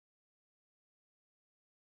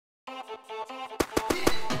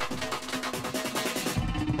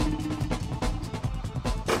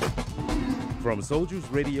From Soldiers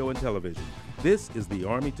Radio and Television, this is the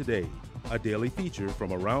Army Today, a daily feature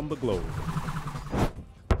from around the globe.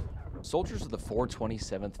 Soldiers of the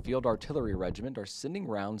 427th Field Artillery Regiment are sending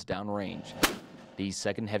rounds downrange. These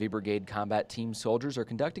 2nd Heavy Brigade Combat Team soldiers are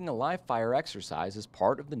conducting a live fire exercise as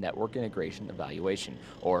part of the Network Integration Evaluation,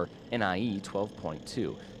 or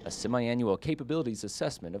NIE12.2, a semi-annual capabilities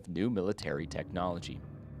assessment of new military technology.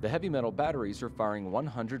 The heavy metal batteries are firing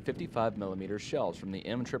 155mm shells from the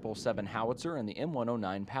M777 howitzer and the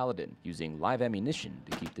M109 Paladin, using live ammunition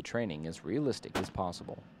to keep the training as realistic as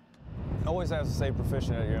possible. Always have to stay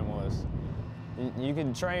proficient at your MOS. You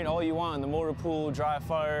can train all you want in the mortar pool, dry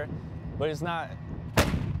fire, but it's not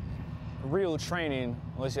real training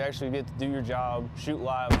unless you actually get to do your job, shoot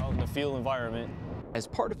live out in the field environment. As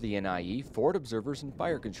part of the NIE, forward observers and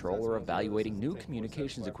fire control are evaluating new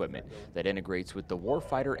communications equipment that integrates with the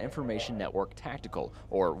Warfighter Information Network Tactical,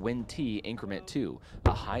 or WIN-T Increment 2,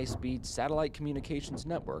 a high-speed satellite communications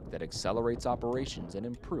network that accelerates operations and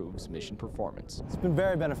improves mission performance. It's been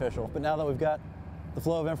very beneficial, but now that we've got the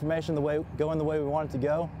flow of information going the way we want it to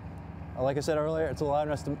go, like I said earlier, it's allowing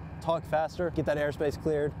us to talk faster, get that airspace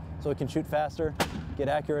cleared so we can shoot faster, get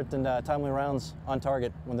accurate and timely rounds on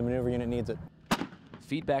target when the maneuver unit needs it.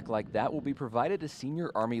 Feedback like that will be provided to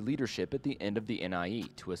senior Army leadership at the end of the NIE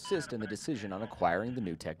to assist in the decision on acquiring the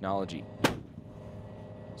new technology.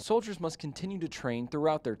 Soldiers must continue to train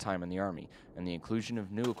throughout their time in the Army, and the inclusion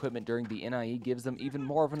of new equipment during the NIE gives them even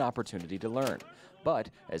more of an opportunity to learn. But,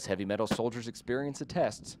 as heavy metal soldiers' experience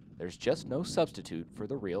attests, there's just no substitute for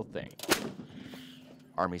the real thing.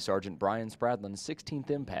 Army Sergeant Brian Spradlin, 16th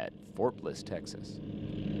MPAD, Fort Bliss, Texas.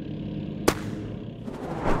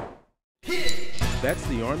 That's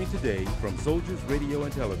the Army Today from Soldiers Radio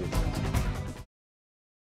and Television.